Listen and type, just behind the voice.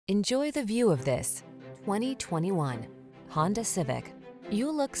Enjoy the view of this 2021 Honda Civic.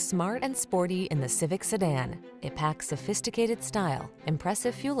 You'll look smart and sporty in the Civic Sedan. It packs sophisticated style,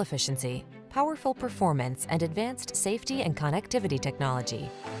 impressive fuel efficiency, powerful performance, and advanced safety and connectivity technology.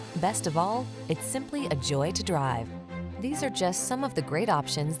 Best of all, it's simply a joy to drive. These are just some of the great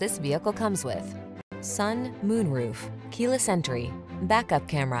options this vehicle comes with: sun, moonroof, keyless entry, backup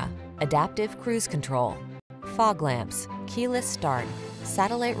camera, adaptive cruise control, fog lamps, keyless start,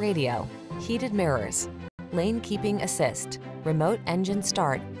 satellite radio, heated mirrors, lane keeping assist, remote engine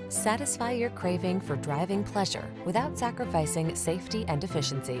start. Satisfy your craving for driving pleasure without sacrificing safety and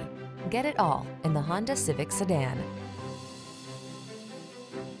efficiency. Get it all in the Honda Civic Sedan.